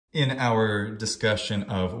In our discussion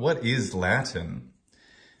of what is Latin,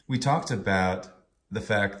 we talked about the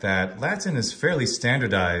fact that Latin is fairly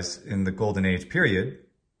standardized in the Golden Age period,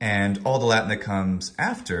 and all the Latin that comes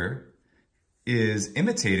after is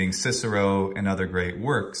imitating Cicero and other great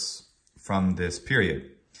works from this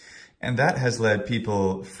period. And that has led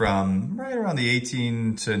people from right around the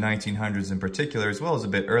 18 to 1900s in particular, as well as a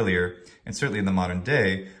bit earlier, and certainly in the modern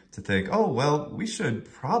day, to think, oh, well, we should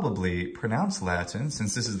probably pronounce Latin,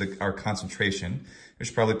 since this is our concentration. We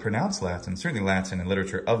should probably pronounce Latin, certainly Latin and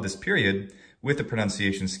literature of this period, with the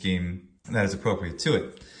pronunciation scheme that is appropriate to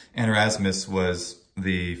it. And Erasmus was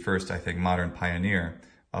the first, I think, modern pioneer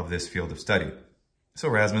of this field of study. So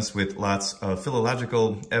Erasmus, with lots of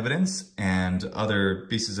philological evidence and other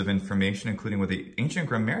pieces of information, including what the ancient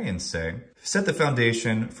grammarians say, set the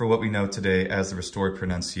foundation for what we know today as the restored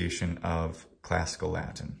pronunciation of classical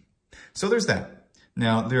Latin. So there's that.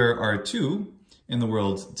 Now, there are two in the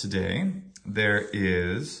world today. There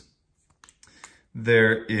is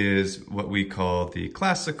what we call the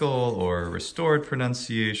classical or restored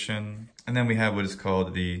pronunciation, and then we have what is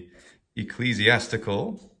called the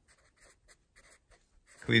ecclesiastical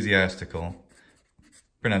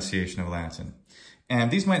pronunciation of Latin.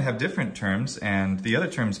 And these might have different terms, and the other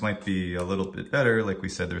terms might be a little bit better. Like we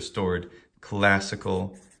said, the restored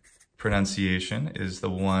classical pronunciation is the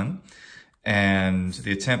one, and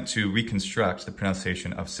the attempt to reconstruct the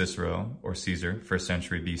pronunciation of Cicero or Caesar, 1st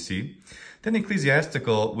century BC. Then the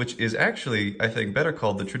ecclesiastical, which is actually, I think, better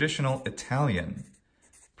called the traditional Italian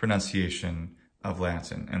pronunciation of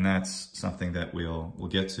Latin, and that's something that we'll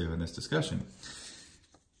get to in this discussion.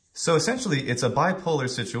 So essentially, it's a bipolar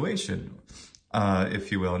situation,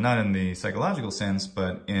 if you will, not in the psychological sense,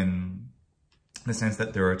 but in the sense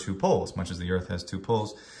that there are two poles, much as the Earth has two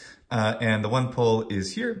poles. And the one pole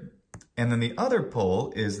is here, and then the other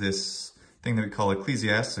pole is this thing that we call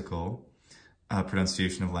ecclesiastical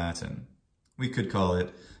pronunciation of Latin. We could call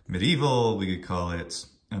it medieval, we could call it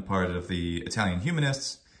a part of the Italian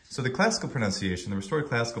humanists. So the classical pronunciation, the restored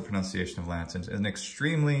classical pronunciation of Latin, is an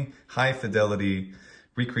extremely high fidelity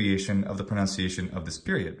recreation of the pronunciation of this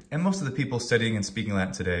period. And most of the people studying and speaking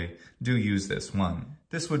Latin today do use this one.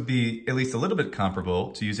 This would be at least a little bit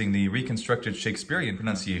comparable to using the reconstructed Shakespearean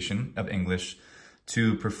pronunciation of English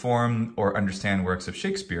to perform or understand works of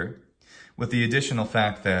Shakespeare, with the additional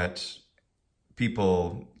fact that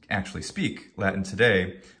people actually speak Latin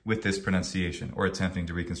today with this pronunciation, or attempting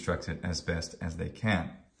to reconstruct it as best as they can.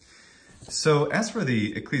 So as for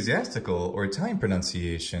the ecclesiastical or Italian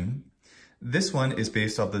pronunciation, this one is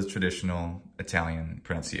based off the traditional Italian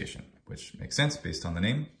pronunciation, which makes sense based on the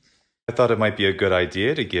name. I thought it might be a good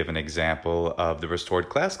idea to give an example of the restored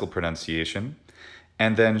classical pronunciation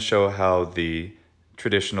and then show how the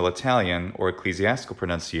traditional Italian or ecclesiastical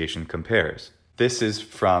pronunciation compares. This is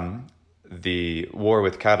from The War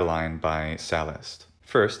with Catiline by Sallust.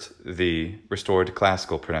 First, the restored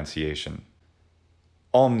classical pronunciation.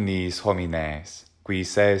 Omnis homines, qui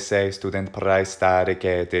sese student praestare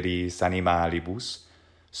ceteris animalibus,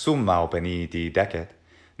 summa openiti decet,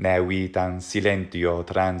 ne vitam silentio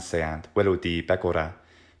transeant veluti pecora,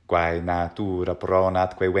 quae natura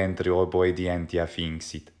pronatque ventri obedientia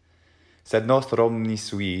finxit. Sed nostro omnis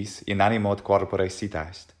suis in animot corpore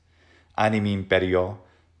sitast, animi imperio,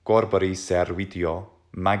 corporis servitio,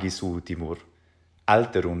 magis ultimur,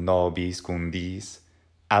 alterum nobis cum diis,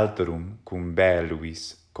 alterum cum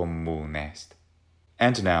belluis commun est.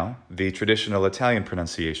 And now, the traditional Italian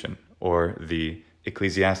pronunciation, or the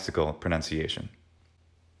ecclesiastical pronunciation.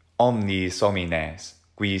 Omnis homines,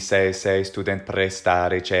 qui sese student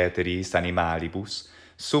praestare ceteris animalibus,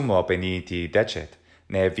 summo peniti decet,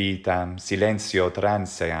 ne vitam silentio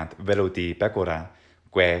transeant veluti pecora,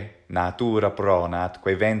 quae natura pronat,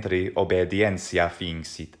 quae ventri obedientia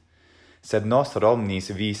finxit. Sed nostro omnis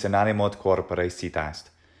vis in animot corpore sitast,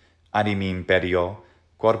 animi imperio,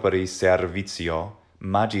 corporis servitio,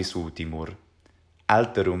 magis ultimur,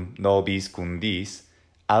 alterum nobis cum diis,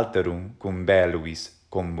 alterum cum belluis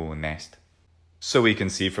commun est. So we can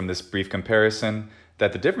see from this brief comparison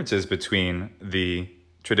that the differences between the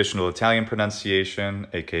traditional Italian pronunciation,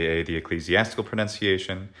 aka the ecclesiastical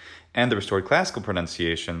pronunciation, and the restored classical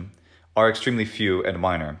pronunciation are extremely few and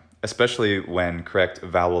minor, especially when correct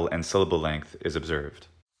vowel and syllable length is observed.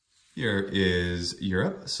 Here is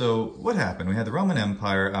Europe. So what happened? We had the Roman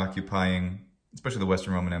Empire occupying, especially the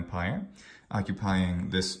Western Roman Empire, occupying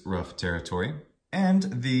this rough territory.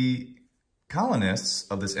 And the colonists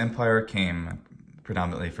of this empire came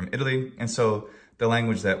predominantly from Italy. And so the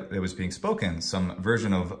language that was being spoken, some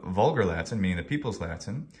version of vulgar Latin, meaning the people's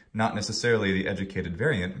Latin, not necessarily the educated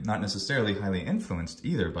variant, not necessarily highly influenced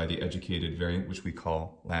either by the educated variant, which we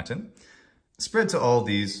call Latin, spread to all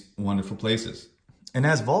these wonderful places. And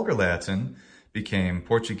as vulgar Latin became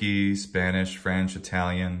Portuguese, Spanish, French,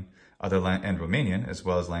 Italian, and Romanian, as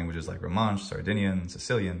well as languages like Romansh, Sardinian,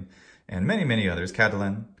 Sicilian, and many, many others,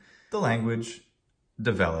 Catalan, the language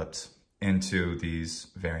developed into these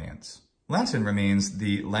variants. Latin remains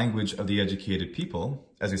the language of the educated people,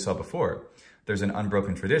 as we saw before. There's an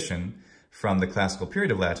unbroken tradition from the classical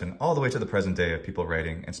period of Latin all the way to the present day of people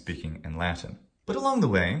writing and speaking in Latin. But along the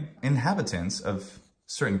way, inhabitants of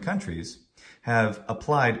certain countries have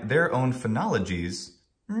applied their own phonologies,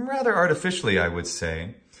 rather artificially, I would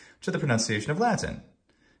say, to the pronunciation of Latin.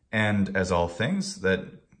 And as all things that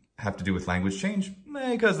have to do with language change,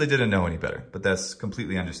 because they didn't know any better. But that's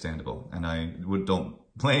completely understandable. And I don't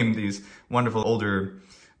blame these wonderful older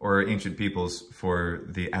or ancient peoples for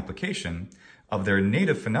the application of their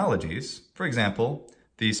native phonologies. For example,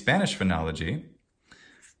 the Spanish phonology.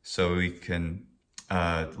 So we can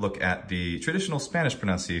look at the traditional Spanish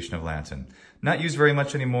pronunciation of Latin. Not used very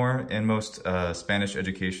much anymore in most Spanish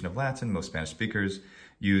education of Latin. Most Spanish speakers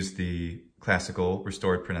use the classical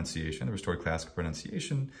restored pronunciation, the restored classical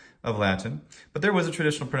pronunciation of Latin. But there was a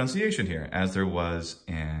traditional pronunciation here, as there was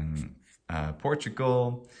in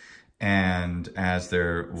Portugal, and as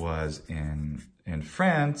there was in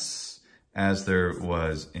France, as there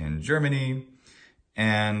was in Germany,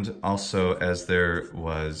 and also as there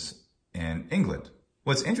was in England.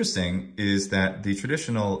 What's interesting is that the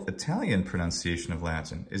traditional Italian pronunciation of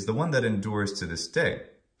Latin is the one that endures to this day.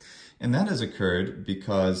 And that has occurred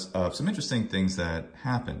because of some interesting things that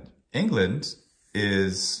happened. England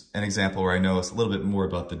is an example where I know a little bit more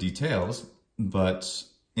about the details, but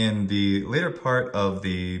in the later part of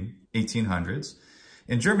the 1800s,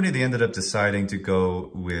 in Germany, they ended up deciding to go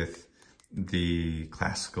with the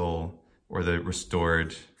classical or the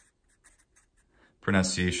restored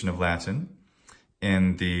pronunciation of Latin.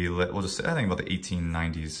 In the, we'll just say, I think about the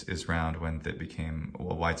 1890s is around when it became a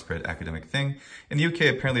widespread academic thing. In the UK,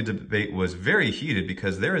 apparently the debate was very heated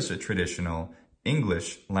because there is a traditional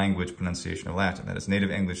English language pronunciation of Latin. That is,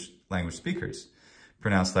 native English language speakers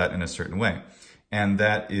pronounce that in a certain way. And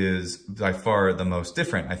that is by far the most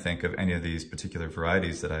different, I think, of any of these particular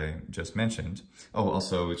varieties that I just mentioned. Oh,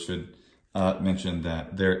 also, it should mention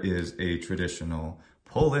that there is a traditional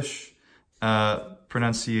Polish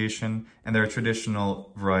pronunciation, and there are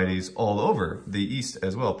traditional varieties all over the East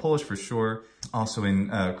as well. Polish for sure, also in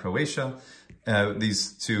Croatia.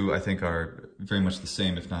 These two, I think, are very much the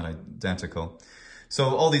same, if not identical.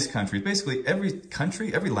 So all these countries, basically every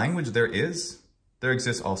country, every language there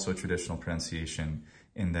exists also a traditional pronunciation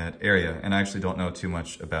in that area. And I actually don't know too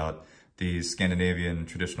much about the Scandinavian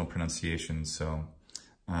traditional pronunciations. So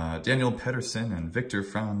Daniel Pedersen and Victor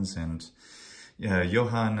Franz and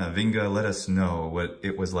Johan Vinga let us know what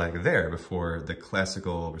it was like there before the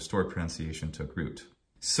classical restored pronunciation took root.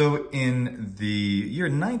 So in the year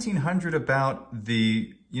 1900 about,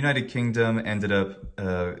 the United Kingdom ended up,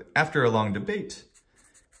 after a long debate,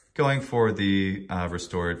 going for the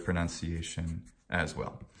restored pronunciation as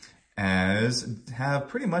well, as have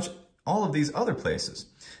pretty much all of these other places.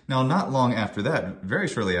 Now, not long after that, very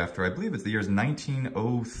shortly after, I believe it's the years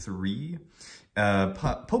 1903,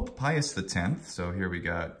 Pope Pius X, so here we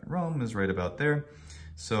got Rome is right about there.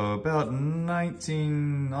 So about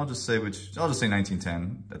I'll just say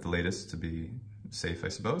 1910 at the latest to be safe, I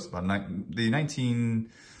suppose. About beginning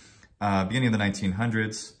of the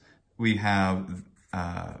 1900s, we have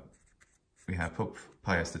Pope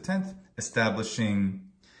Pius X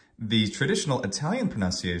establishing the traditional Italian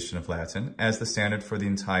pronunciation of Latin as the standard for the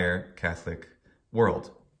entire Catholic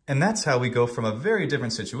world. And that's how we go from a very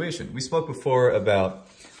different situation. We spoke before about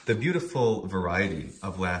the beautiful variety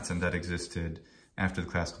of Latin that existed after the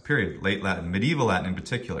classical period, late Latin, medieval Latin in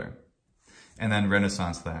particular, and then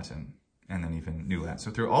Renaissance Latin, and then even New Latin.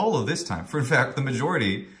 So through all of this time, for in fact, the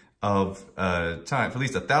majority of time, for at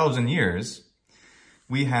least 1,000 years,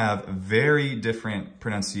 we have very different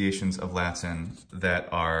pronunciations of Latin that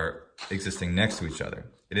are existing next to each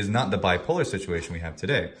other. It is not the bipolar situation we have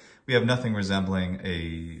today. We have nothing resembling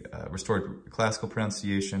a restored classical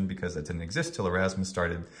pronunciation because that didn't exist till Erasmus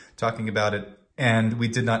started talking about it. And we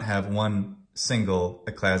did not have one single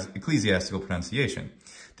ecclesiastical pronunciation.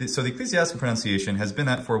 So the ecclesiastical pronunciation has been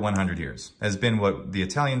that for 100 years, has been what the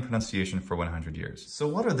Italian pronunciation for 100 years. So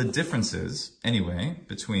what are the differences, anyway,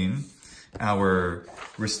 between our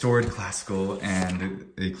restored classical and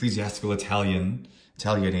ecclesiastical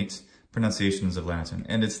Italianate pronunciations of Latin?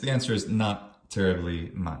 And the answer is not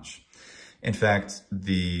terribly much. In fact,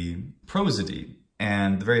 the prosody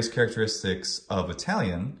and the various characteristics of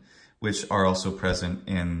Italian, which are also present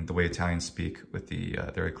in the way Italians speak with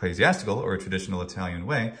their ecclesiastical or traditional Italian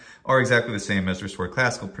way, are exactly the same as restored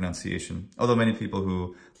classical pronunciation. Although many people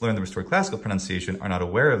who learn the restored classical pronunciation are not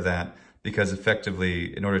aware of that, because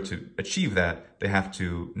effectively, in order to achieve that, they have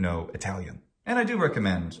to know Italian. And I do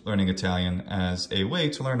recommend learning Italian as a way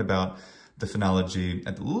to learn about the phonology,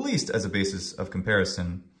 at least as a basis of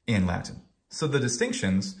comparison, in Latin. So the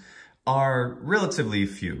distinctions are relatively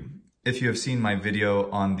few. If you have seen my video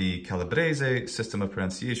on the Calabrese system of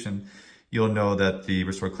pronunciation, you'll know that the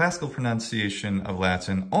restored classical pronunciation of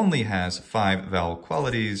Latin only has 5 vowel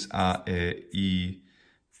qualities, a, e,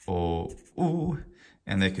 I, o, u,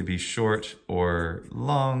 and they could be short or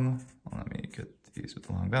long. Well, let me get these with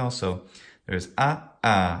the long vowels. So there's a,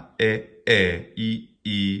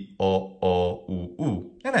 e, o,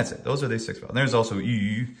 u, and that's it. Those are the 6 vowels. There's also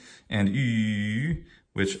y and y,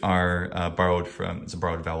 which are it's a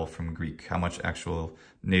borrowed vowel from Greek. How much actual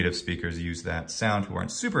native speakers use that sound who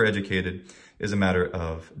aren't super educated is a matter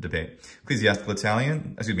of debate. Ecclesiastical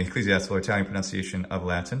Italian pronunciation of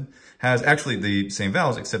Latin has actually the same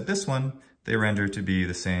vowels, except this one they render to be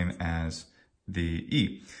the same as the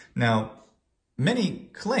E. Now, many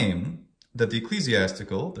claim that the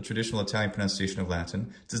ecclesiastical, the traditional Italian pronunciation of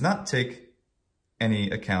Latin, does not take any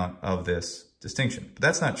account of this distinction. But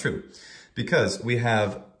that's not true, because we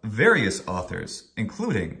have various authors,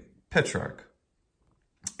 including Petrarch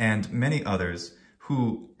and many others,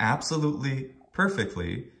 who absolutely,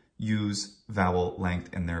 perfectly use vowel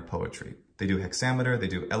length in their poetry. They do hexameter, they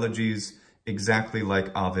do elegies, exactly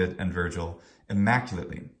like Ovid and Virgil,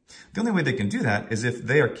 immaculately. The only way they can do that is if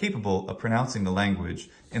they are capable of pronouncing the language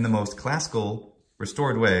in the most classical,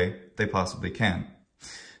 restored way they possibly can.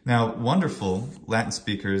 Now, wonderful Latin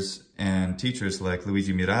speakers and teachers like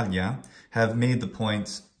Luigi Miraglia have made the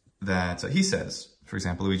point that he says, for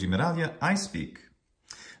example, Luigi Miraglia, I speak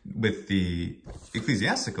with the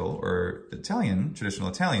ecclesiastical or Italian, traditional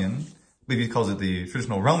Italian, I believe he calls it the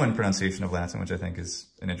traditional Roman pronunciation of Latin, which I think is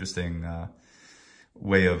an interesting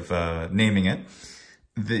way of naming it.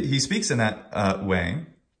 He speaks in that way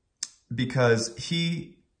because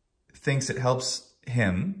he thinks it helps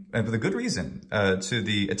him, and with a good reason, to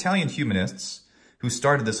the Italian humanists who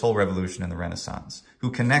started this whole revolution in the Renaissance,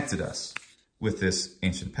 who connected us with this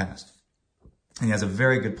ancient past. And he has a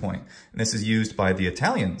very good point, and this is used by the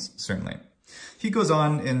Italians, certainly. He goes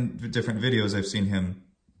on in different videos, I've seen him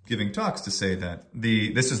giving talks, to say that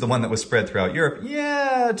this is the one that was spread throughout Europe.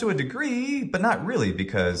 Yeah, to a degree, but not really,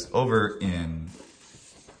 because over in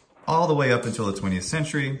all the way up until the 20th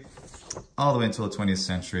century,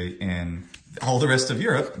 in all the rest of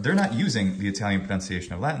Europe, they're not using the Italian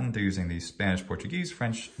pronunciation of Latin. They're using the Spanish, Portuguese,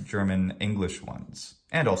 French, German, English ones,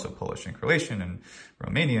 and also Polish and Croatian and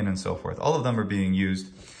Romanian and so forth. All of them are being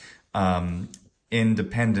used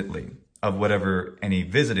independently of whatever any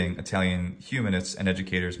visiting Italian humanists and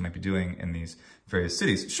educators might be doing in these various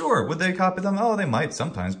cities. Sure, would they copy them? Oh, they might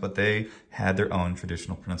sometimes, but they had their own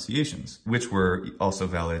traditional pronunciations, which were also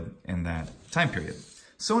valid in that time period.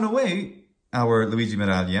 So in a way, our Luigi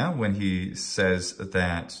Miraglia, when he says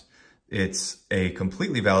that it's a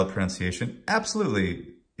completely valid pronunciation, absolutely,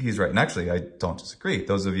 he's right. And actually, I don't disagree.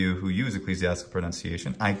 Those of you who use ecclesiastical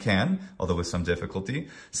pronunciation, I can, although with some difficulty,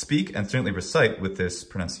 speak and certainly recite with this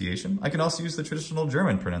pronunciation. I can also use the traditional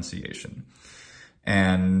German pronunciation.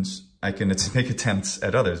 And I can make attempts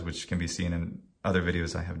at others, which can be seen in other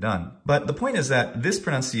videos I have done. But the point is that this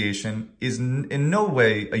pronunciation is in no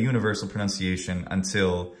way a universal pronunciation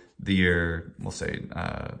until the year, we'll say,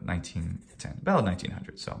 1910, about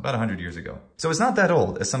 1900, so about 100 years ago. So it's not that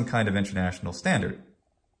old as some kind of international standard.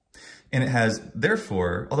 And it has,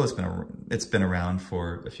 therefore, although it's been around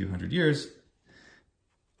for a few hundred years,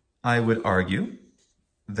 I would argue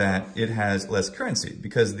that it has less currency,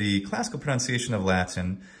 because the classical pronunciation of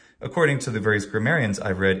Latin, according to the various grammarians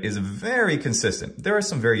I've read, is very consistent. There are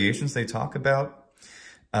some variations they talk about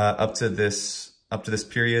up to this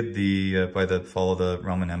period, by the fall of the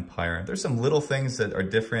Roman Empire. There's some little things that are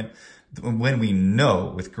different when we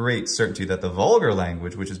know with great certainty that the vulgar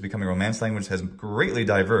language, which is becoming a Romance language, has greatly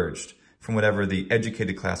diverged from whatever the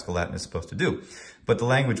educated classical Latin is supposed to do. But the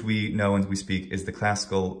language we know and we speak is the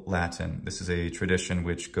classical Latin. This is a tradition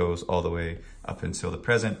which goes all the way up until the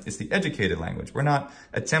present. It's the educated language. We're not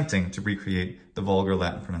attempting to recreate the vulgar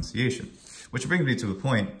Latin pronunciation, which brings me to a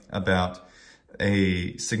point about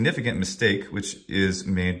a significant mistake which is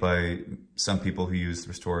made by some people who use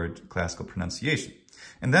restored classical pronunciation.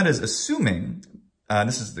 And that is assuming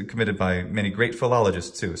This is committed by many great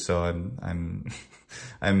philologists too, so I'm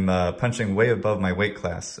punching way above my weight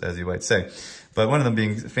class, as you might say. But one of them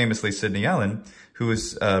being famously Sidney Allen, who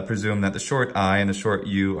has presumed that the short I and the short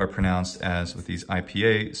U are pronounced as, with these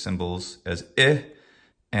IPA symbols, as I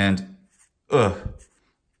and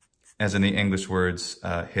as in the English words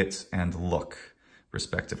hit and look,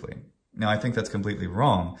 respectively. Now, I think that's completely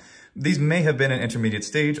wrong. These may have been an intermediate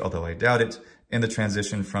stage, although I doubt it, in the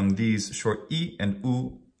transition from these short I and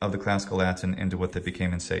U of the classical Latin into what they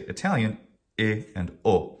became in, say, Italian, I and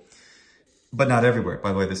O. But not everywhere.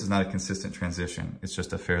 By the way, this is not a consistent transition. It's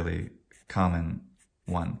just a fairly common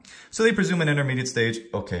one. So they presume an intermediate stage.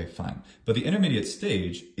 Okay, fine. But the intermediate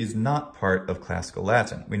stage is not part of classical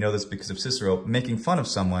Latin. We know this because of Cicero making fun of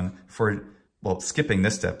someone for, well, skipping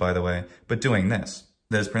this step, by the way, but doing this.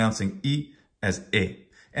 That is pronouncing I as E.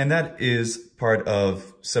 And that is part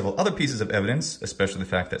of several other pieces of evidence, especially the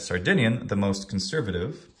fact that Sardinian, the most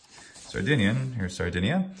conservative, here's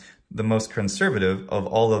Sardinia, the most conservative of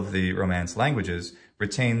all of the Romance languages,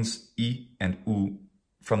 retains I and U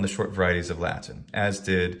from the short varieties of Latin, as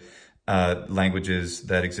did languages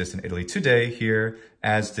that exist in Italy today here,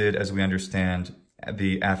 as did, as we understand,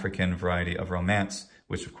 the African variety of Romance,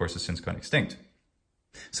 which of course has since gone extinct.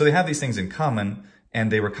 So they have these things in common, and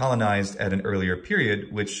they were colonized at an earlier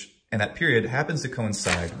period, which, and that period happens to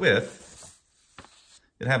coincide with,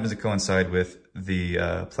 the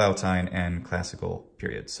Plautine and Classical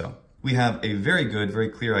period. So we have a very good, very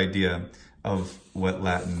clear idea of what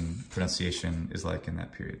Latin pronunciation is like in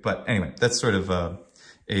that period. But anyway, that's sort of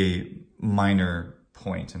a minor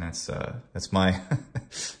point, and that's my,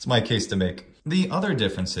 it's my case to make. The other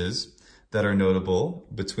differences that are notable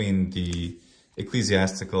between the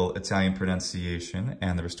ecclesiastical Italian pronunciation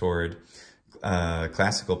and the restored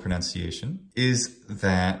classical pronunciation is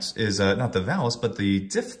not the vowels, but the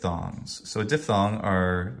diphthongs. So diphthong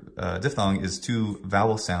is two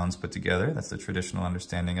vowel sounds put together. That's the traditional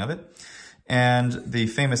understanding of it. And the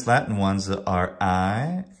famous Latin ones are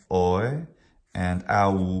I, oi, and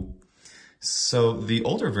au. So the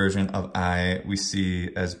older version of I we see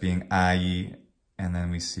as being ai, and then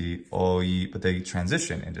we see oi, but they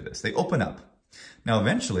transition into this. They open up. Now,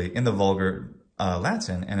 eventually, in the vulgar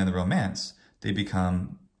Latin and in the Romance, they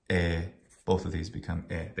become e. Both of these become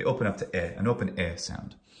e. They open up to e, an open e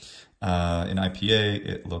sound. In IPA,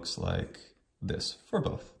 it looks like this for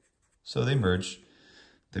both. So they merge,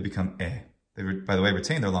 they become e. They, by the way,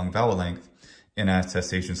 retain their long vowel length in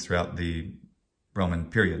attestations throughout the Roman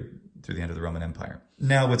period, through the end of the Roman Empire.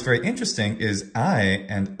 Now, what's very interesting is I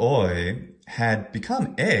and oi had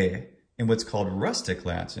become e in what's called rustic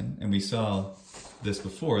Latin, and we saw this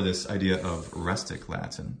before, this idea of rustic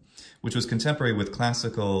Latin, which was contemporary with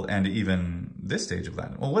classical and even this stage of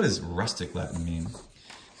Latin. Well, what does rustic Latin mean?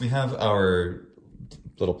 We have our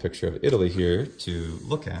little picture of Italy here to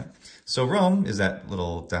look at. So Rome is that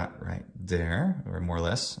little dot right there, or more or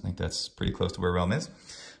less. I think that's pretty close to where Rome is.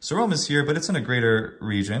 So Rome is here, but it's in a greater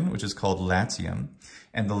region, which is called Latium.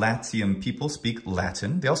 And the Latium people speak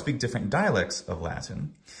Latin. They all speak different dialects of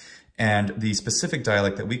Latin. And the specific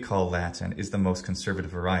dialect that we call Latin is the most conservative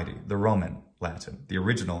variety, the Roman Latin, the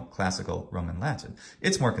original classical Roman Latin.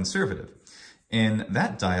 It's more conservative. In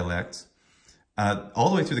that dialect, all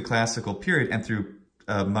the way through the classical period and through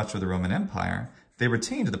much of the Roman Empire, they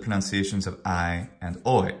retained the pronunciations of I and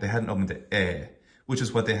oi. They hadn't opened to e, which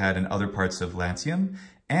is what they had in other parts of Latium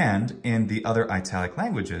and in the other Italic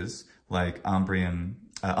languages like Umbrian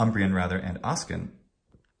and Oscan,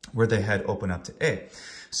 where they had opened up to e.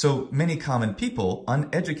 So many common people,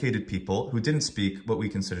 uneducated people who didn't speak what we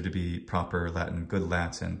consider to be proper Latin, good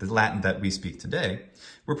Latin, the Latin that we speak today,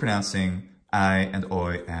 were pronouncing I and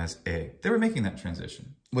oi as e. They were making that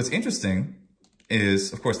transition. What's interesting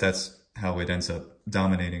is, of course, that's how it ends up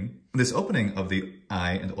dominating. This opening of the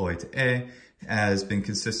I and oi to e has been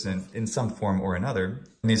consistent in some form or another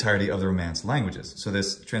in the entirety of the Romance languages. So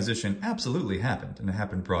this transition absolutely happened, and it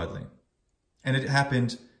happened broadly. And it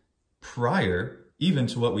happened prior even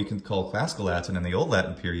to what we can call classical Latin in the Old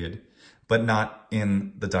Latin period, but not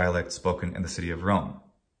in the dialect spoken in the city of Rome.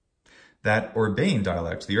 That urbane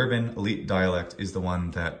dialect, the urban elite dialect, is the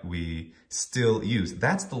one that we still use.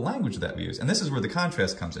 That's the language that we use. And this is where the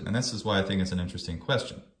contrast comes in, and this is why I think it's an interesting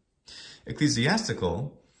question.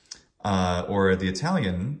 Ecclesiastical, or the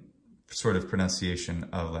Italian sort of pronunciation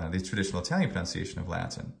of Latin, the traditional Italian pronunciation of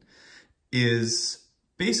Latin, is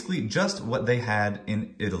basically just what they had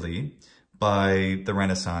in Italy by the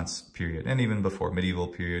Renaissance period, and even before, medieval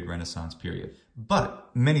period, Renaissance period. But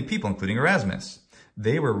many people, including Erasmus,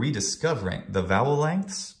 they were rediscovering the vowel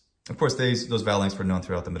lengths Of course, those vowel lengths were known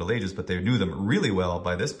throughout the Middle Ages, but they knew them really well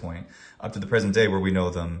by this point, up to the present day where we know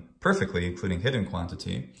them perfectly, including hidden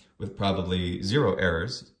quantity, with probably 0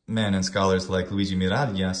 errors. Men and scholars like Luigi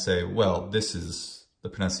Miraglia say, well, this is the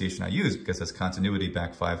pronunciation I use because it's continuity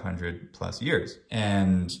back 500 plus years.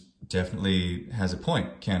 And definitely has a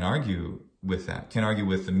point, can't argue with that, can't argue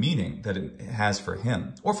with the meaning that it has for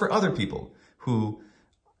him or for other people who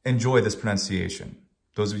enjoy this pronunciation.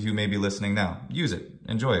 Those of you who may be listening now, use it,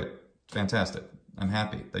 enjoy it. Fantastic. I'm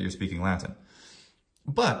happy that you're speaking Latin.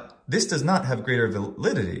 But this does not have greater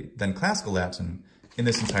validity than classical Latin in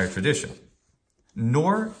this entire tradition.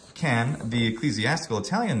 Nor can the ecclesiastical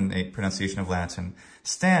Italian pronunciation of Latin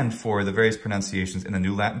stand for the various pronunciations in the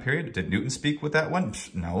New Latin period. Did Newton speak with that one?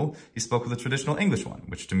 No, he spoke with the traditional English one,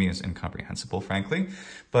 which to me is incomprehensible, frankly.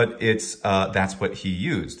 But that's what he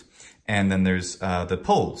used. And then there's the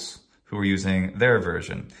Poles, who are using their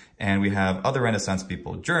version. And we have other Renaissance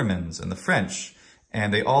people, Germans and the French,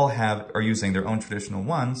 and they all are using their own traditional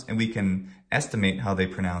ones, and we can estimate how they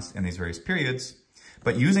pronounced in these various periods.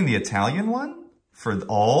 But using the Italian one for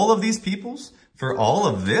all of these peoples, for all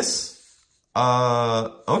of this,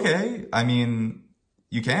 okay, I mean,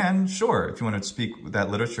 you can, sure, if you want to speak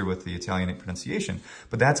that literature with the Italian pronunciation,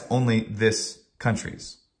 but that's only this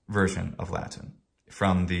country's version of Latin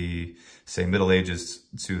from the, say, Middle Ages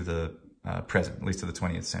to the present, at least to the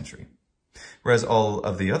 20th century. Whereas all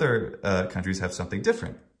of the other countries have something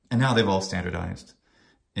different. And now they've all standardized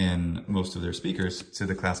in most of their speakers to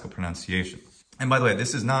the classical pronunciation. And by the way,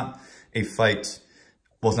 this is not a fight,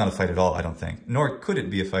 well, it's not a fight at all, I don't think, nor could it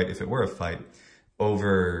be a fight if it were a fight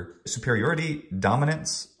over superiority,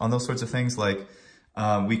 dominance, on those sorts of things. Like,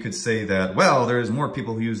 we could say that, well, there's more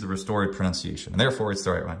people who use the restored pronunciation, and therefore it's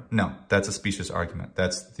the right one. No, that's a specious argument.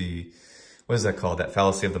 That's the, what is that called? That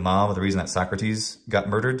fallacy of the mob, the reason that Socrates got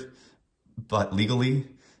murdered, but legally,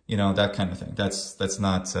 you know, that kind of thing. That's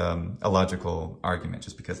not a logical argument.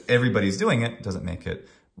 Just because everybody's doing it doesn't make it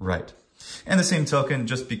right. And the same token,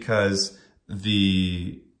 just because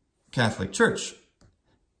the Catholic Church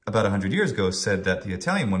about 100 years ago said that the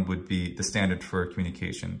Italian one would be the standard for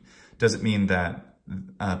communication, doesn't mean that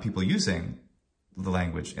people using the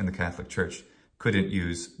language in the Catholic Church couldn't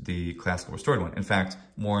use the classical restored one. In fact,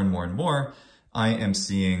 more and more and more, I am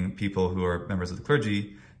seeing people who are members of the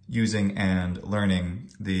clergy using and learning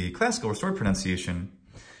the classical restored pronunciation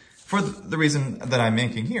for the reason that I'm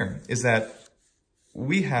making here, is that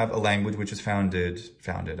we have a language which is founded,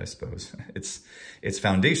 I suppose. Its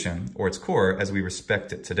foundation, or its core, as we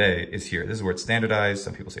respect it today, is here. This is where it's standardized.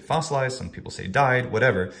 Some people say fossilized, some people say died,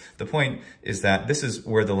 whatever. The point is that this is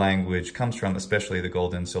where the language comes from, especially the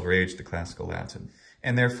Golden Silver Age, the classical Latin.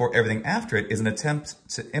 And therefore, everything after it is an attempt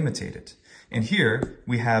to imitate it. And here,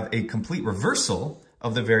 we have a complete reversal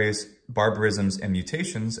of the various barbarisms and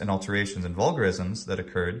mutations and alterations and vulgarisms that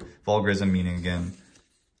occurred. Vulgarism meaning, again,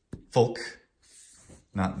 folk,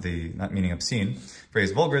 not meaning obscene.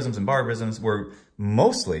 Various vulgarisms and barbarisms were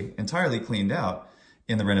mostly entirely cleaned out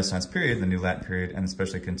in the Renaissance period, the New Latin period, and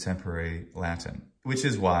especially contemporary Latin. Which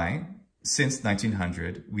is why, since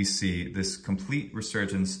 1900, we see this complete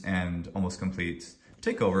resurgence and almost complete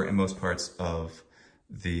takeover in most parts of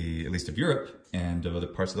at least of Europe and of other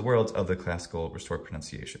parts of the world, of the classical restored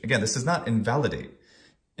pronunciation. Again, this does not invalidate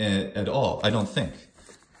at all, I don't think,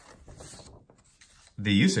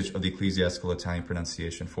 the usage of the ecclesiastical Italian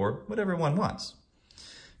pronunciation for whatever one wants.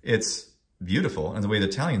 It's beautiful, and the way the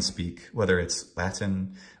Italians speak, whether it's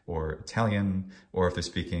Latin or Italian, or if they're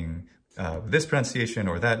speaking this pronunciation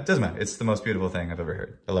or that, doesn't matter. It's the most beautiful thing I've ever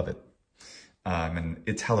heard. I love it. I'm an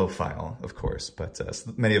Italophile, of course, but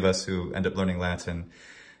many of us who end up learning Latin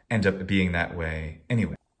end up being that way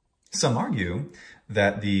anyway. Some argue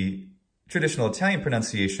that the traditional Italian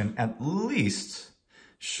pronunciation at least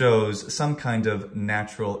shows some kind of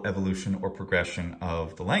natural evolution or progression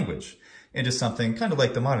of the language into something kind of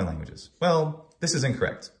like the modern languages. Well, this is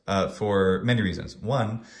incorrect for many reasons.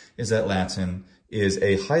 One is that Latin is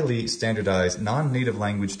a highly standardized non-native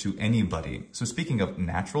language to anybody. So speaking of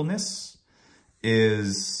naturalness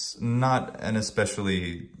is not an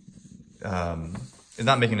especially, is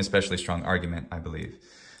not making an especially strong argument, I believe.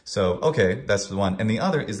 So, okay, that's the one. And the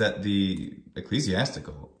other is that the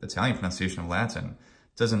ecclesiastical Italian pronunciation of Latin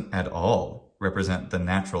doesn't at all represent the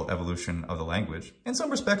natural evolution of the language. In some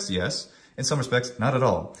respects, yes. In some respects, not at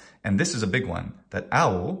all. And this is a big one, that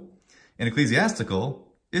owl in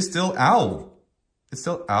ecclesiastical is still owl. It's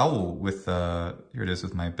still owl with, here it is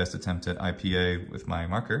with my best attempt at IPA with my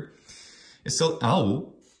marker. It's still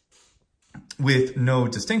owl with no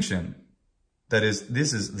distinction. That is,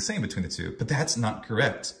 this is the same between the two, but that's not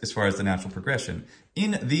correct as far as the natural progression.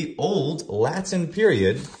 In the old Latin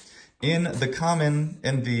period, in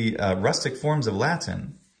the rustic forms of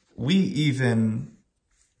Latin, we even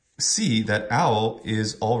see that owl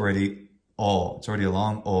is already all. It's already a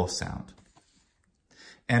long o sound.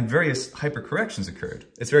 And various hypercorrections occurred.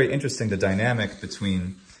 It's very interesting, the dynamic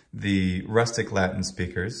between the rustic Latin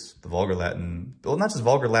speakers, the vulgar Latin, well, not just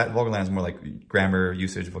vulgar Latin is more like grammar,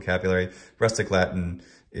 usage, vocabulary. Rustic Latin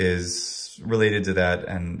is related to that,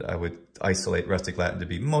 and I would isolate rustic Latin to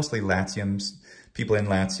be mostly Latiums, people in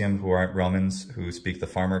Latium who aren't Romans, who speak the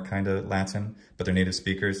farmer kind of Latin, but they're native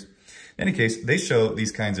speakers. In any case, they show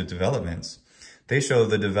these kinds of developments. They show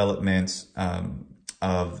the development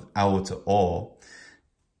of owl to all.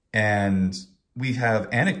 And we have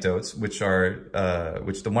anecdotes, which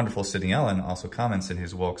the wonderful Sidney Ellen also comments in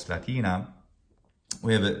his Vox Latina.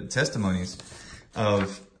 We have testimonies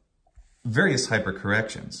of various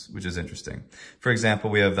hypercorrections, which is interesting. For example,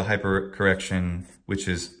 we have the hypercorrection, which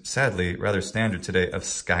is sadly rather standard today, of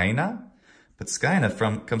skyna. But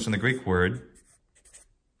skyna comes from the Greek word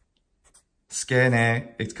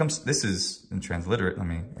skene. This is in transliterate. Let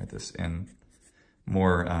me write this in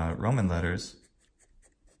more Roman letters.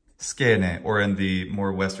 Skene, or in the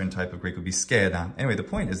more Western type of Greek would be skena. Anyway, the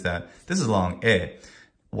point is that this is long e.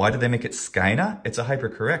 Why did they make it skyna? It's a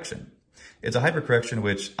hypercorrection. It's a hypercorrection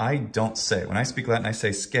which I don't say. When I speak Latin, I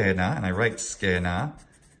say skena, and I write skena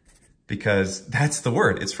because that's the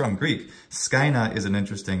word. It's from Greek. Skyna is an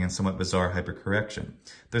interesting and somewhat bizarre hypercorrection.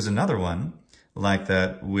 There's another one like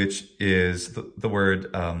that, which is the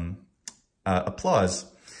word applause,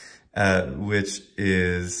 which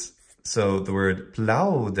is... So the word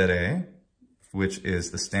plaudere, which is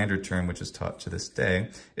the standard term which is taught to this day,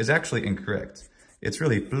 is actually incorrect. It's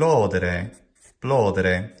really plaudere.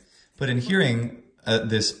 But in hearing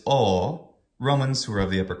this all, Romans who were of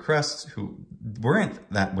the upper crust, who weren't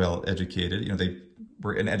that well educated, they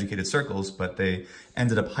were in educated circles, but they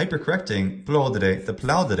ended up hypercorrecting plaudere, the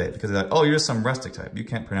plaudere, because they're like, oh, you're some rustic type. You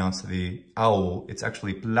can't pronounce the owl. It's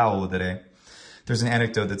actually plaudere. There's an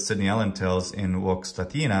anecdote that Sidney Ellen tells in Vox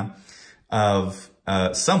Latina of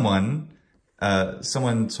someone called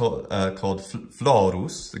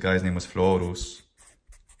Florus. The guy's name was Florus.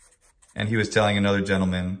 And he was telling another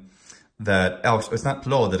gentleman that, oh, it's not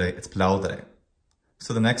plaudere, it's plaudere.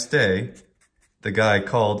 So the next day, the guy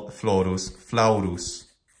called Florus Flaurus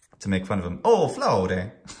to make fun of him. Oh,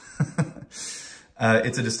 Flaure!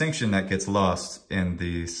 It's a distinction that gets lost in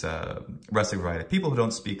these rustic variety. People who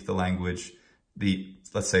don't speak the language,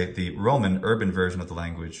 let's say the Roman urban version of the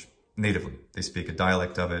language natively. They speak a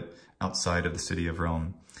dialect of it outside of the city of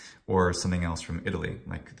Rome, or something else from Italy,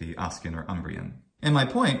 like the Oscan or Umbrian. And my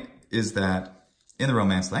point is that in the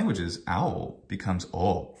Romance languages, owl becomes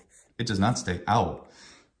all. It does not stay owl.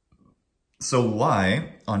 So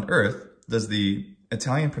why on earth does the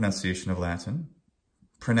Italian pronunciation of Latin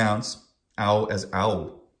pronounce owl as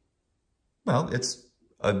owl? Well, it's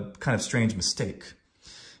a kind of strange mistake.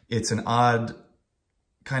 It's an odd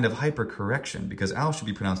kind of hypercorrection, because owl should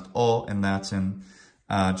be pronounced all in Latin,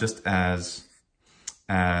 just as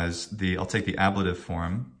I'll take the ablative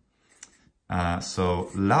form.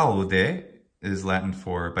 So laude is Latin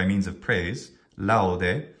for by means of praise,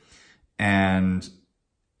 laude, and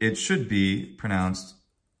it should be pronounced,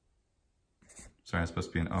 sorry, it's supposed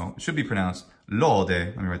to be an O. It should be pronounced lode.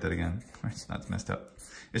 Let me write that again. It's not messed up.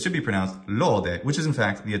 It should be pronounced lode, which is in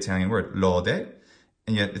fact the Italian word lode,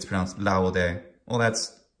 and yet it's pronounced laude. Well,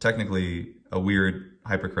 that's technically a weird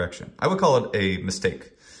hypercorrection. I would call it a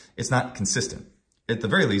mistake. It's not consistent. At the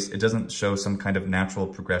very least, it doesn't show some kind of natural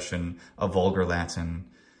progression of vulgar Latin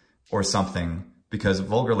or something, because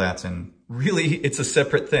vulgar Latin, really, it's a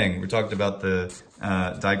separate thing. We talked about the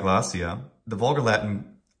diglossia. The vulgar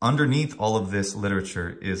Latin, underneath all of this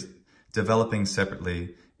literature, is developing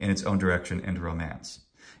separately in its own direction into Romance.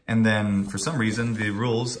 And then, for some reason, the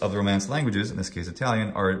rules of the Romance languages, in this case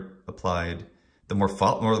Italian, are applied, the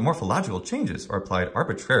morphological changes are applied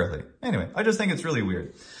arbitrarily. Anyway, I just think it's really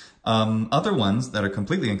weird. Other ones that are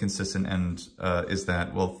completely inconsistent and is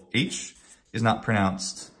that, well, H is not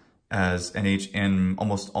pronounced as an H in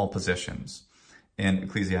almost all positions in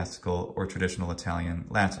ecclesiastical or traditional Italian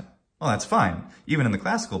Latin. Well, that's fine. Even in the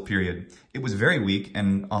classical period, it was very weak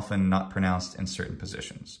and often not pronounced in certain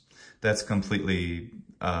positions. That's completely,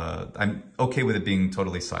 I'm okay with it being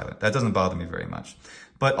totally silent. That doesn't bother me very much.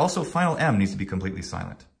 But also final M needs to be completely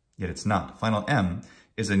silent, yet it's not. Final M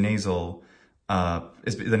is a nasal,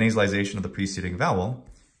 is the nasalization of the preceding vowel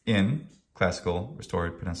in classical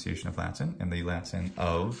restored pronunciation of Latin, in the Latin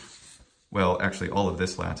of, well, actually all of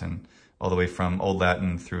this Latin, all the way from Old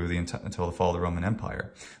Latin through until the fall of the Roman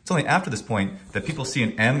Empire. It's only after this point that people see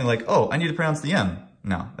an M and they're like, oh, I need to pronounce the M.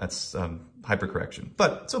 No, that's hypercorrection.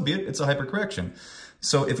 But so be it, it's a hypercorrection.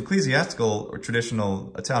 So if ecclesiastical or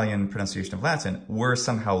traditional Italian pronunciation of Latin were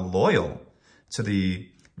somehow loyal to the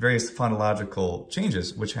various phonological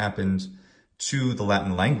changes which happened to the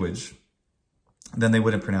Latin language, then they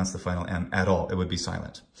wouldn't pronounce the final M at all. It would be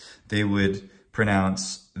silent. They would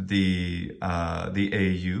pronounce the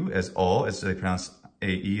AU as all, as they pronounce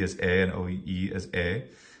AE as A and OE as A.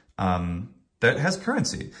 That has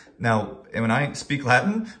currency. Now, when I speak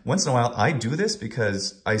Latin, once in a while I do this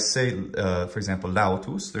because I say, for example,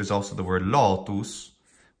 lautus. There's also the word lautus,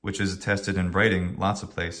 which is attested in writing lots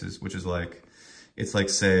of places, which is like, it's like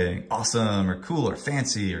saying awesome or cool or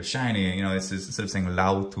fancy or shiny. You know, it's instead of saying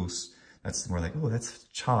lautus, that's more like, oh, that's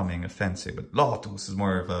charming or fancy. But lautus is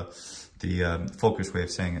more of the folkish way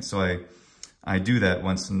of saying it. So I do that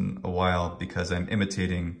once in a while because I'm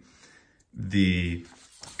imitating the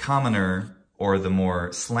commoner or the more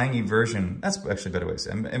slangy version. That's actually a better way to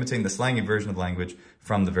say it. I'm imitating the slangy version of language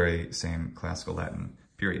from the very same classical Latin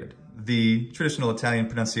period. The traditional Italian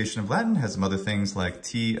pronunciation of Latin has some other things like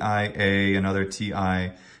T-I-A, another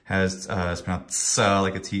T-I has, it's pronounced sa,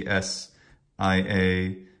 like a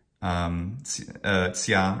T-S-I-A,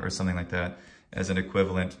 sia, or something like that as an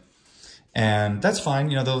equivalent. And that's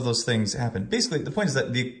fine, you know, those things happen. Basically, the point is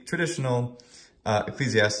that the traditional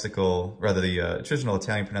ecclesiastical, rather the traditional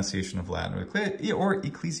Italian pronunciation of Latin, or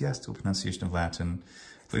ecclesiastical pronunciation of Latin,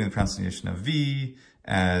 including the pronunciation of V,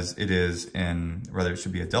 as it is in, rather it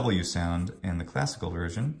should be a W sound in the classical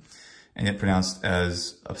version, and yet pronounced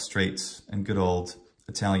as a straight and good old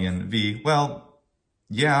Italian V. Well,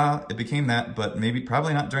 yeah, it became that, but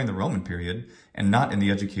probably not during the Roman period, and not in the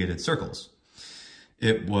educated circles.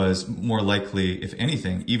 It was more likely, if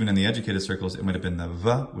anything, even in the educated circles, it might have been the V,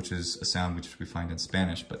 which is a sound which we find in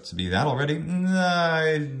Spanish. But to be that already,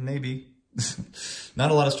 maybe. Not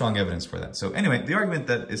a lot of strong evidence for that. So anyway, the argument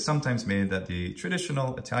that is sometimes made that the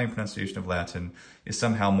traditional Italian pronunciation of Latin is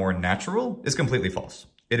somehow more natural is completely false.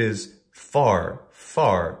 It is far,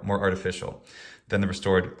 far more artificial than the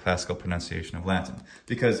restored classical pronunciation of Latin.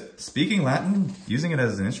 Because speaking Latin, using it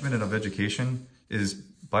as an instrument of education is,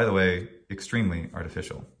 by the way, extremely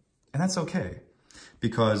artificial. And that's okay,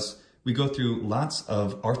 because we go through lots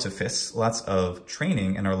of artifice, lots of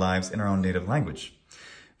training in our lives in our own native language.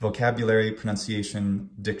 Vocabulary, pronunciation,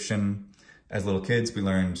 diction. As little kids, we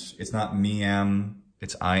learned it's not me am,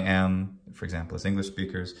 it's I am, for example, as English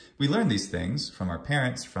speakers. We learn these things from our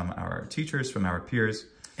parents, from our teachers, from our peers,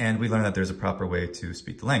 and we learn that there's a proper way to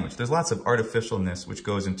speak the language. There's lots of artificialness which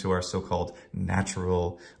goes into our so-called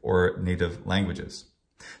natural or native languages.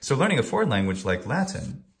 So learning a foreign language like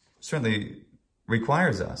Latin certainly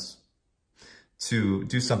requires us to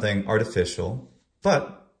do something artificial,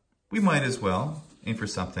 but we might as well aim for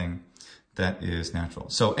something that is natural.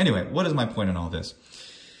 So anyway, what is my point in all this?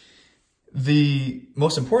 The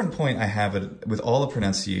most important point I have with all the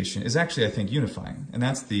pronunciation is actually, I think, unifying. And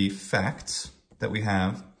that's the fact that we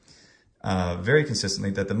have very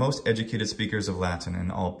consistently that the most educated speakers of Latin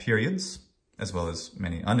in all periods, as well as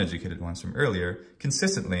many uneducated ones from earlier,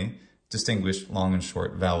 consistently distinguish long and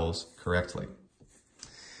short vowels correctly.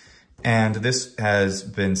 And this has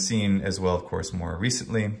been seen as well, of course, more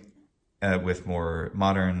recently with more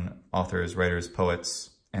modern authors, writers,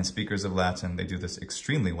 poets, and speakers of Latin. They do this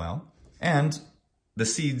extremely well. And the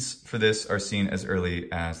seeds for this are seen as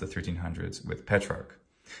early as the 1300s with Petrarch.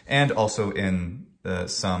 And also in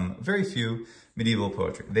some very few medieval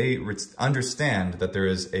poetry. They understand that there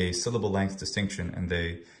is a syllable length distinction and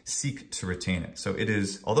they seek to retain it. So it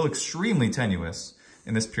is, although extremely tenuous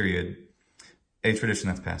in this period, a tradition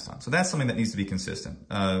that's passed on. So that's something that needs to be consistent.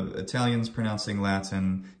 Italians pronouncing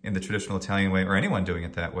Latin in the traditional Italian way, or anyone doing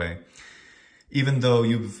it that way, even though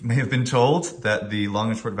you may have been told that the long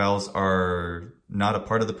and short vowels are not a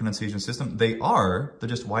part of the pronunciation system, they are, they're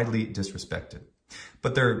just widely disrespected.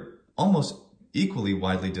 But they're almost equally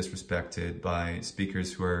widely disrespected by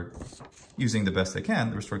speakers who are using the best they can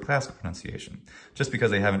the restored classical pronunciation. Just because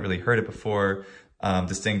they haven't really heard it before,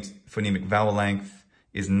 distinct phonemic vowel length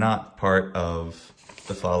is not part of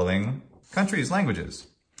the following countries' languages: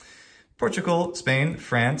 Portugal, Spain,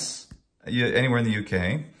 France, anywhere in the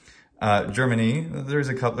UK, Germany. There's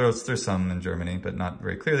a couple. There's some in Germany, but not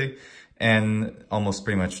very clearly, and almost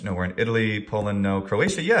pretty much nowhere in Italy. Poland, no.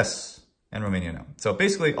 Croatia, yes. And Romania, no. So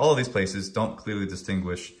basically, all of these places don't clearly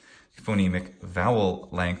distinguish phonemic vowel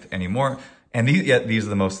length anymore. And yet these are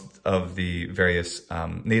the most of the various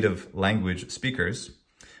native language speakers,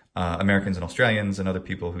 Americans and Australians and other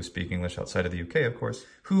people who speak English outside of the UK, of course,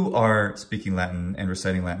 who are speaking Latin and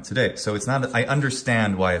reciting Latin today. So it's not, I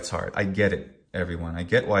understand why it's hard. I get it, everyone. I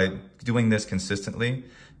get why doing this consistently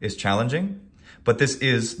is challenging. But this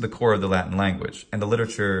is the core of the Latin language. And the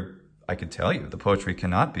literature, I can tell you, the poetry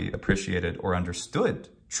cannot be appreciated or understood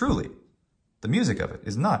truly. The music of it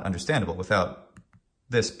is not understandable without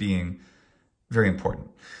this being very important.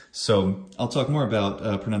 So I'll talk more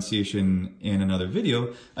about pronunciation in another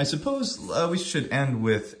video. I suppose we should end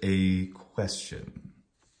with a question,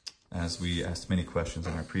 as we asked many questions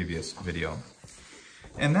in our previous video.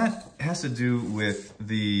 And that has to do with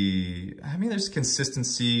there's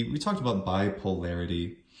consistency. We talked about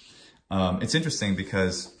bipolarity. It's interesting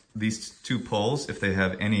because these two poles, if they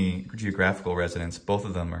have any geographical resonance, both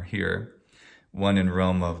of them are here. One in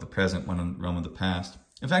Rome of the present, one in Rome of the past.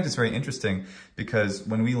 In fact, it's very interesting because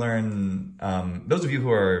when we learn, those of you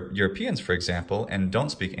who are Europeans, for example, and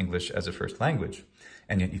don't speak English as a first language,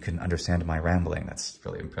 and yet you can understand my rambling, that's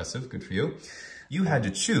really impressive, good for you. You had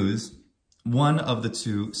to choose one of the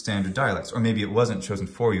two standard dialects, or maybe it wasn't chosen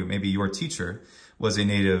for you. Maybe your teacher was a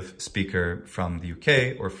native speaker from the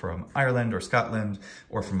UK, or from Ireland, or Scotland,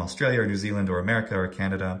 or from Australia, or New Zealand, or America, or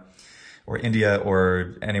Canada, or India,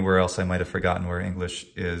 or anywhere else I might have forgotten where English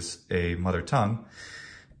is a mother tongue.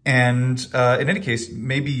 And in any case,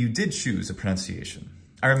 maybe you did choose a pronunciation.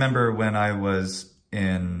 I remember when I was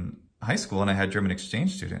in high school and I had German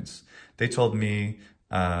exchange students, they told me,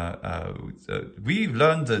 we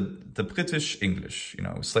learned the British English,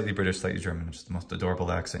 slightly British, slightly German, which is the most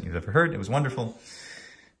adorable accent you've ever heard. It was wonderful.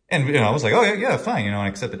 And, I was like, oh, yeah, fine, I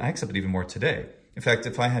accept it. I accept it even more today. In fact,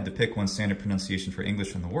 if I had to pick one standard pronunciation for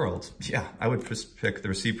English in the world, yeah, I would just pick the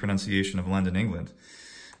received pronunciation of London, England,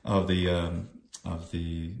 of the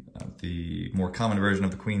more common version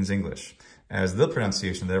of the Queen's English as the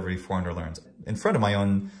pronunciation that every foreigner learns in front of my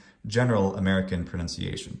own general American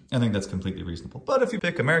pronunciation. I think that's completely reasonable. But if you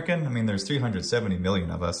pick American, there's 370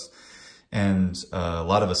 million of us, and a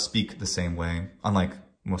lot of us speak the same way, unlike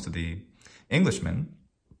most of the Englishmen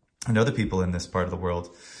and other people in this part of the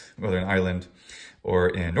world, whether in Ireland or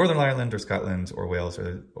in Northern Ireland or Scotland or Wales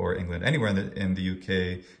or England, anywhere in the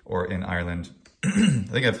UK or in Ireland. I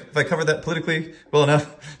think if I covered that politically well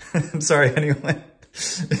enough, I'm sorry anyone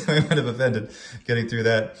I might have offended getting through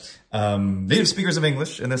that. Native speakers of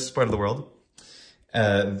English in this part of the world,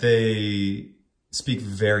 they speak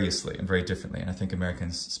variously and very differently. And I think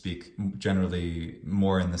Americans speak generally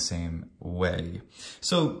more in the same way.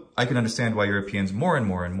 So I can understand why Europeans more and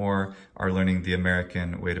more and more are learning the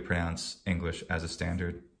American way to pronounce English as a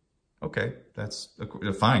standard. Okay, that's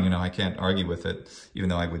fine. I can't argue with it, even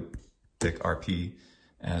though I would pick RP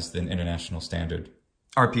as the international standard.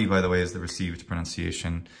 RP, by the way, is the received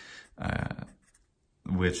pronunciation,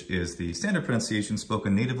 which is the standard pronunciation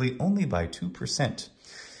spoken natively only by 2%,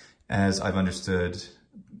 as I've understood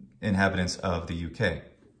inhabitants of the UK.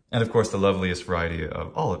 And of course, the loveliest variety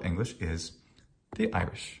of all of English is the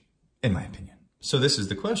Irish, in my opinion. So this is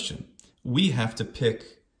the question. We have to pick,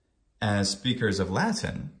 as speakers of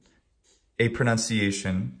Latin, a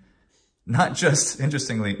pronunciation not just,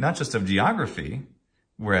 interestingly, not just of geography,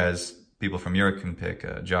 whereas people from Europe can pick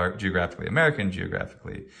geographically American,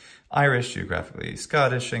 geographically Irish, geographically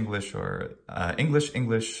Scottish English, or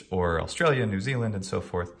English, or Australia, New Zealand, and so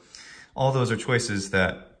forth. All those are choices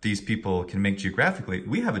that these people can make geographically.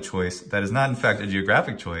 We have a choice that is not, in fact, a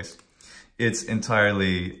geographic choice. It's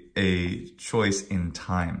entirely a choice in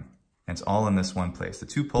time. And it's all in this one place. The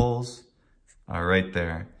two poles are right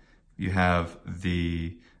there. You have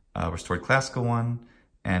the restored classical one,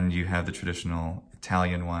 and you have the traditional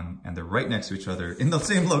Italian one, and they're right next to each other in the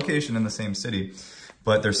same location in the same city,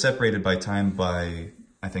 but they're separated by time by,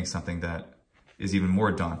 I think, something that is even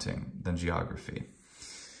more daunting than geography.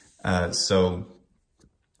 So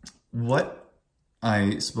what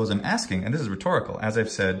I suppose I'm asking, and this is rhetorical, as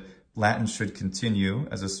I've said, Latin should continue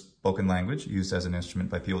as a spoken language used as an instrument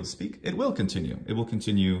by people to speak. It will continue. It will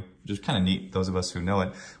continue, which is kind of neat, those of us who know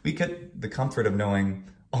it. We get the comfort of knowing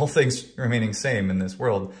all things remaining same in this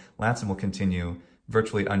world. Latin will continue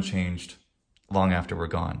virtually unchanged long after we're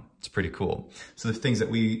gone. It's pretty cool. So the things that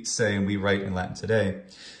we say and we write in Latin today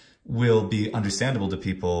will be understandable to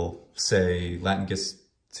people, say Latin gets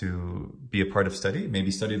to be a part of study,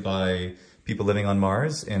 maybe studied by people living on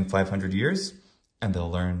Mars in 500 years, and they'll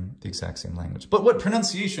learn the exact same language. But what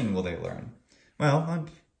pronunciation will they learn? Well,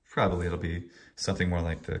 probably it'll be something more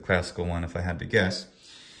like the classical one if I had to guess.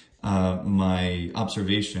 My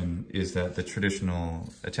observation is that the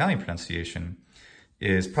traditional Italian pronunciation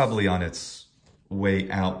is probably on its way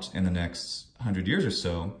out in the next 100 years or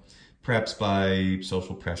so, perhaps by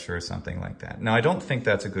social pressure or something like that. Now, I don't think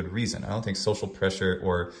that's a good reason. I don't think social pressure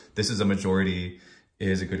or this is a majority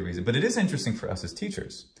is a good reason. But it is interesting for us as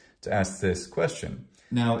teachers to ask this question.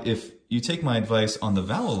 Now, if you take my advice on the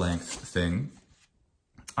vowel length thing,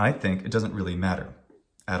 I think it doesn't really matter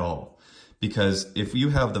at all. Because if you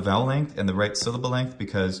have the vowel length and the right syllable length,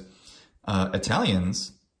 because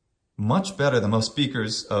Italians, much better than most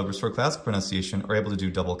speakers of restored classical pronunciation, are able to do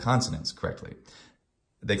double consonants correctly.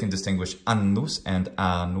 They can distinguish annus and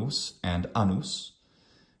anus and anus.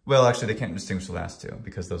 Well, actually, they can't distinguish the last two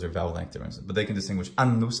because those are vowel length differences. But they can distinguish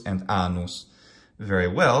annus and anus very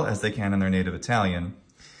well, as they can in their native Italian.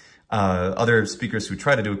 Other speakers who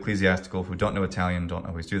try to do ecclesiastical, who don't know Italian, don't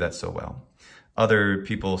always do that so well. Other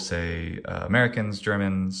people, say Americans,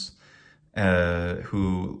 Germans,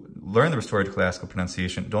 who learn the restored classical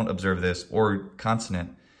pronunciation, don't observe this, or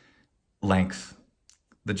consonant length,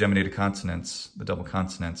 the geminated consonants, the double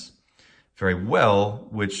consonants, very well,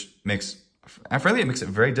 which makes, frankly, it makes it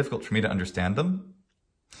very difficult for me to understand them.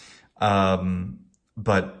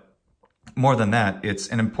 But more than that, it's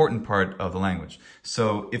an important part of the language.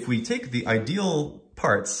 So if we take the ideal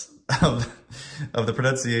parts of the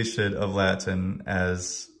pronunciation of Latin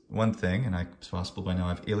as one thing, and it's possible by now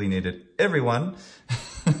I've alienated everyone,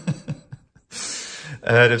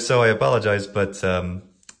 and if so, I apologize, but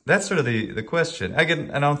that's sort of the question.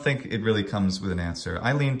 Again, I don't think it really comes with an answer.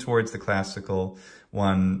 I lean towards the classical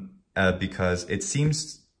one because it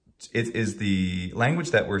seems it is the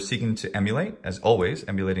language that we're seeking to emulate, as always,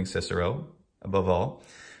 emulating Cicero above all.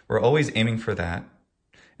 We're always aiming for that.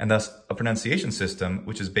 And thus, a pronunciation system,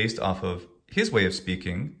 which is based off of his way of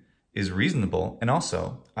speaking, is reasonable and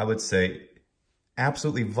also, I would say,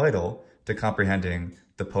 absolutely vital to comprehending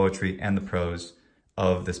the poetry and the prose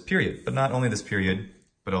of this period. But not only this period,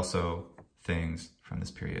 but also things from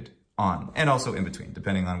this period on, and also in between,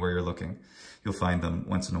 depending on where you're looking. You'll find them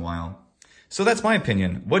once in a while. So that's my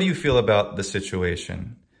opinion. What do you feel about the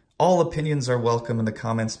situation? All opinions are welcome in the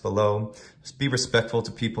comments below. Just be respectful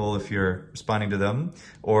to people if you're responding to them,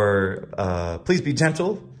 or please be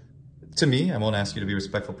gentle to me. I won't ask you to be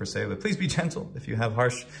respectful per se, but please be gentle if you have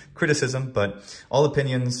harsh criticism. But all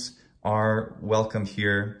opinions are welcome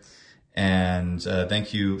here. And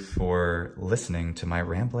thank you for listening to my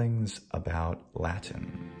ramblings about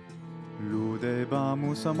Latin.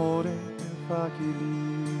 Ludebamus amore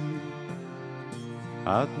facili,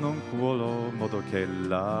 ad non quolo modo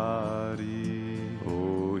cellari,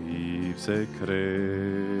 o ipse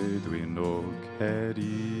credo in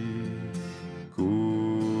oceri.